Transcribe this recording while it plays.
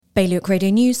Bailiwick Radio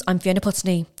News, I'm Fiona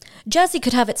Putney. Jersey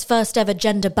could have its first ever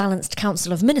gender-balanced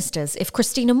Council of Ministers if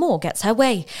Christina Moore gets her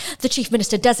way. The Chief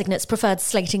Minister-designate's preferred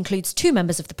slate includes 2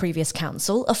 members of the previous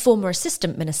council, a former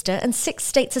assistant minister and 6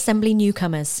 States Assembly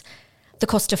newcomers. The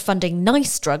cost of funding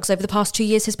NICE drugs over the past 2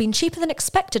 years has been cheaper than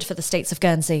expected for the states of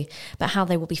Guernsey, but how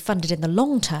they will be funded in the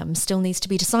long term still needs to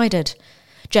be decided.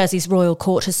 Jersey's Royal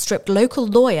Court has stripped local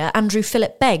lawyer Andrew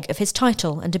Philip Begg of his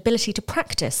title and ability to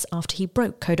practice after he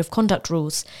broke Code of Conduct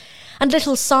rules. And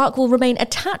Little Sark will remain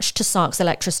attached to Sark's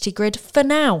electricity grid for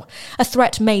now. A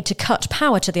threat made to cut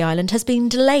power to the island has been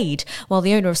delayed, while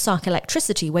the owner of Sark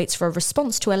Electricity waits for a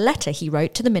response to a letter he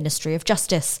wrote to the Ministry of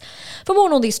Justice. For more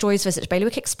on all these stories, visit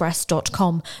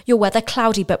bailiwickexpress.com. Your weather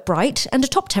cloudy but bright and a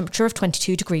top temperature of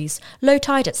 22 degrees. Low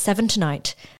tide at 7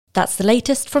 tonight. That's the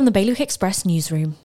latest from the Bailiwick Express newsroom.